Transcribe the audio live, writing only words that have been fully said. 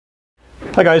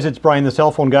Hi guys, it's Brian the cell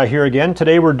phone guy here again.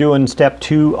 Today we're doing step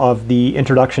 2 of the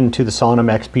introduction to the Sonim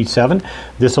XP7.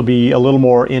 This will be a little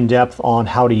more in-depth on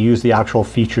how to use the actual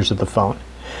features of the phone.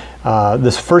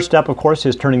 This first step, of course,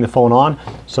 is turning the phone on.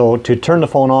 So to turn the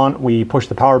phone on, we push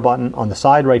the power button on the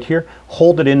side right here,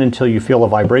 hold it in until you feel a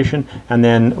vibration, and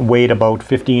then wait about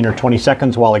 15 or 20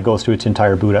 seconds while it goes through its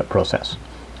entire boot up process.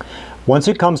 Once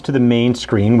it comes to the main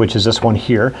screen, which is this one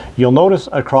here, you'll notice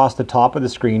across the top of the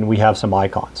screen we have some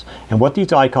icons. And what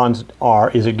these icons are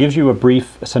is it gives you a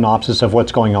brief synopsis of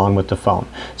what's going on with the phone.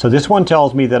 So this one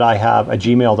tells me that I have a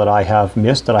Gmail that I have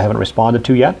missed that I haven't responded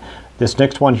to yet. This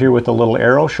next one here with the little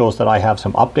arrow shows that I have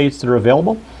some updates that are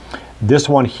available. This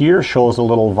one here shows a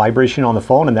little vibration on the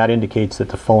phone, and that indicates that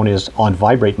the phone is on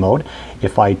vibrate mode.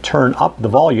 If I turn up the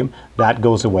volume, that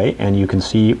goes away, and you can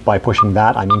see by pushing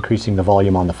that I'm increasing the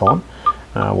volume on the phone.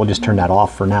 We'll just turn that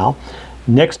off for now.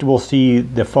 Next, we'll see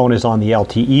the phone is on the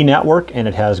LTE network and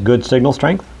it has good signal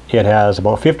strength. It has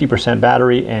about 50%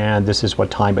 battery, and this is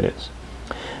what time it is.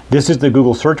 This is the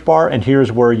Google search bar, and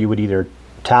here's where you would either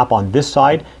tap on this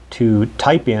side to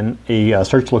type in a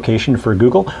search location for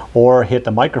Google, or hit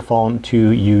the microphone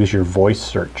to use your voice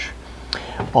search.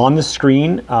 On the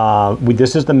screen,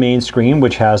 this is the main screen,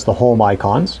 which has the home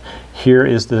icons. Here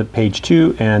is the page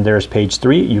 2, and there's page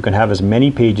 3. You can have as many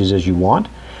pages as you want.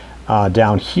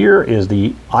 Down here is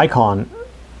the icon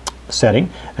setting,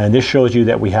 and this shows you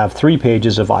that we have 3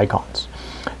 pages of icons.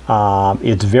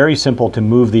 It's very simple to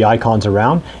move the icons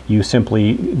around. You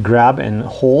simply grab and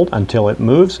hold until it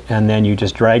moves, and then you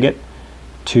just drag it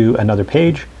to another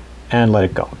page and let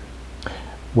it go.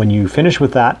 When you finish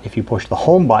with that, if you push the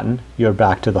home button, you're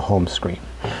back to the home screen.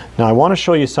 Now I want to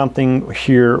show you something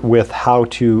here with how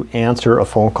to answer a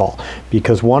phone call,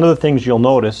 because one of the things you'll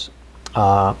notice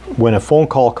when a phone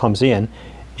call comes in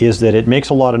is that it makes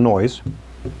a lot of noise,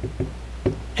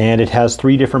 and it has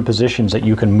 3 different positions that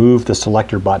you can move the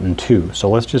selector button to. So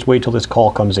let's just wait till this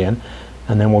call comes in,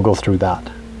 and then we'll go through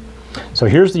that. So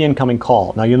here's the incoming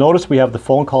call. Now you'll notice we have the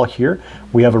phone call here.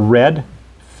 We have a red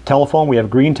telephone, we have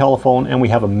green telephone, and we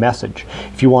have a message.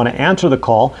 If you want to answer the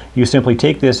call, you simply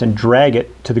take this and drag it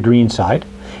to the green side.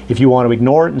 If you want to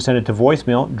ignore it and send it to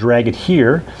voicemail, drag it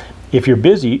here. If you're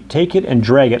busy, take it and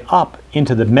drag it up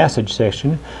into the message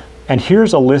section. And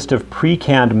here's a list of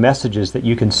pre-canned messages that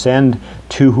you can send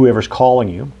to whoever's calling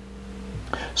you.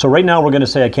 So right now we're going to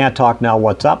say, I can't talk now,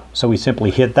 what's up? So we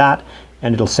simply hit that,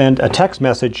 and it'll send a text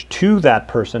message to that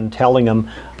person telling them,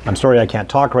 I'm sorry, I can't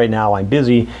talk right now, I'm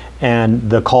busy, and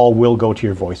the call will go to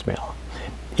your voicemail.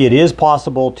 It is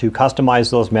possible to customize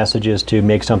those messages to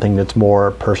make something that's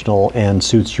more personal and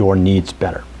suits your needs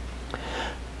better.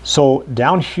 So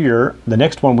down here, the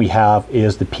next one we have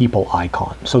is the people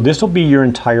icon. So this will be your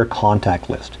entire contact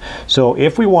list. So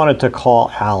if we wanted to call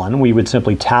Alan, we would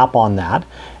simply tap on that,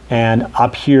 and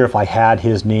up here, if I had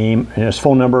his name, his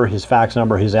phone number, his fax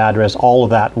number, his address, all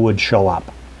of that would show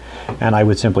up. And I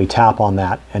would simply tap on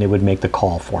that, and it would make the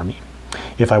call for me.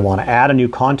 If I want to add a new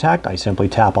contact, I simply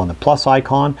tap on the plus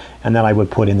icon, and then I would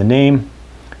put in the name,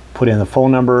 put in the phone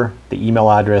number, the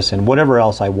email address, and whatever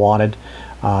else I wanted.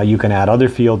 You can add other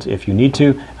fields if you need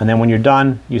to, and then when you're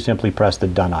done, you simply press the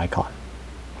done icon.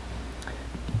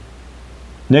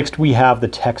 Next, we have the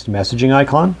text messaging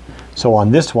icon. So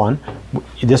on this one,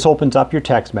 this opens up your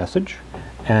text message.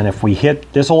 And if we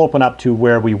hit, this will open up to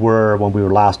where we were when we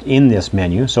were last in this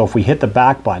menu. So if we hit the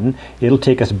back button, it'll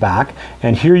take us back.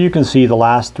 And here you can see the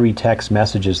last 3 text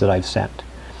messages that I've sent.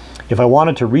 If I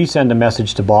wanted to resend a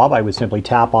message to Bob, I would simply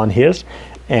tap on his,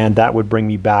 and that would bring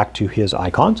me back to his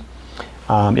icons.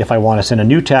 If I want to send a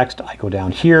new text, I go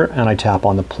down here and I tap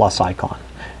on the plus icon.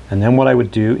 And then what I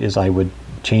would do is I would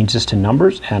change this to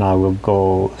numbers, and I will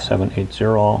go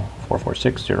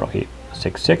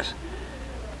 780-446-0866.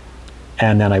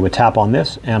 And then I would tap on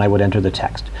this and I would enter the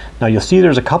text. Now you'll see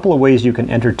there's a couple of ways you can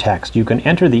enter text. You can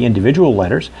enter the individual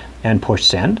letters and push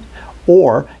send,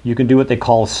 or you can do what they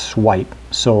call swipe.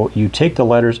 So you take the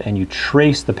letters and you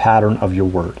trace the pattern of your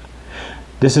word.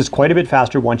 This is quite a bit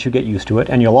faster once you get used to it,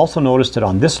 and you'll also notice that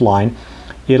on this line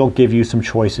it'll give you some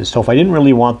choices. So if I didn't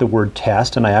really want the word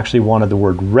test and I actually wanted the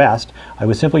word rest, I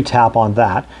would simply tap on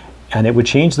that and it would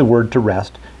change the word to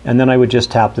rest, and then I would just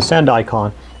tap the send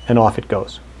icon and off it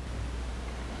goes.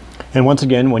 And once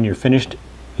again, when you're finished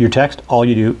your text, all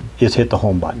you do is hit the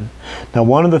home button. Now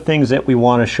one of the things that we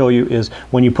want to show you is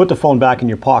when you put the phone back in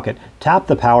your pocket, tap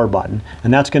the power button,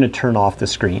 and that's going to turn off the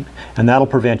screen, and that'll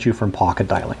prevent you from pocket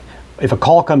dialing. if a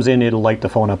call comes in, it'll light the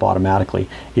phone up automatically.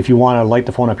 If you want to light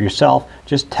the phone up yourself,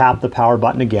 just tap the power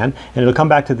button again, and it'll come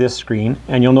back to this screen,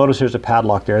 and you'll notice there's a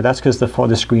padlock there. That's because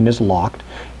the screen is locked.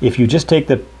 If you just take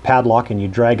the padlock and you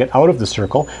drag it out of the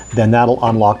circle, then that'll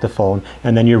unlock the phone,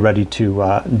 and then you're ready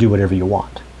to do whatever you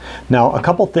want. Now, a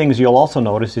couple things you'll also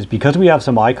notice is because we have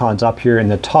some icons up here in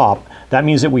the top, that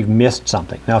means that we've missed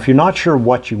something. Now, if you're not sure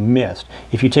what you missed,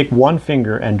 if you take one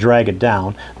finger and drag it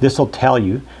down, this will tell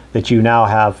you that you now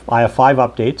have, I have 5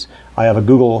 updates, I have a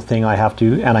Google thing I have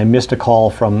to, and I missed a call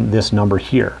from this number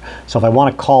here. So if I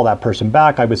want to call that person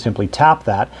back, I would simply tap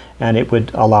that, and it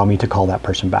would allow me to call that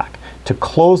person back. To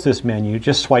close this menu,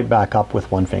 just swipe back up with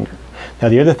one finger. Now,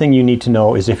 the other thing you need to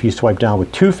know is if you swipe down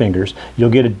with 2 fingers, you'll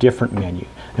get a different menu.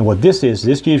 And what this is,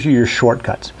 this gives you your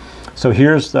shortcuts. So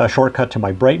here's the shortcut to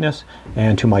my brightness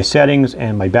and to my settings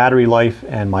and my battery life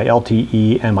and my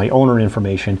LTE and my owner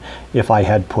information if I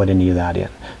had put any of that in.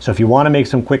 So if you want to make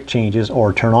some quick changes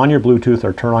or turn on your Bluetooth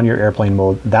or turn on your airplane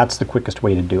mode, that's the quickest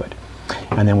way to do it.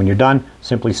 And then when you're done,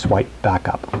 simply swipe back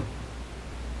up.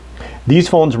 These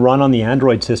phones run on the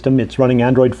Android system. It's running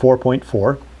Android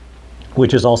 4.4.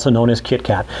 which is also known as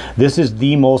KitKat. This is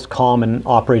the most common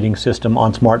operating system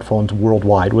on smartphones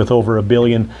worldwide, with over 1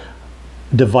 billion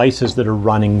devices that are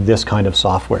running this kind of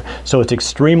software. So it's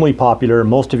extremely popular.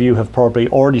 Most of you have probably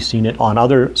already seen it on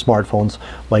other smartphones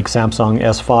like Samsung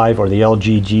S5 or the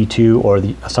LG G2 or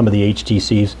some of the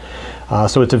HTCs.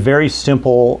 So it's a very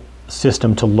simple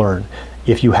system to learn.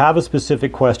 If you have a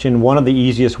specific question, one of the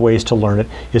easiest ways to learn it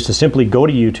is to simply go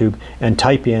to YouTube and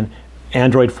type in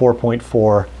Android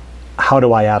 4.4, how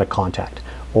do I add a contact?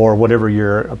 Or whatever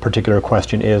your particular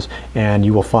question is, and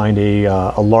you will find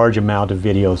a large amount of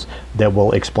videos that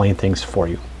will explain things for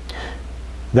you.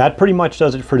 That pretty much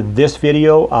does it for this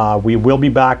video. We will be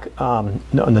back in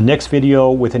the next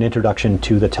video with an introduction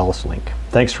to the TELUS Link.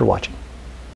 Thanks for watching.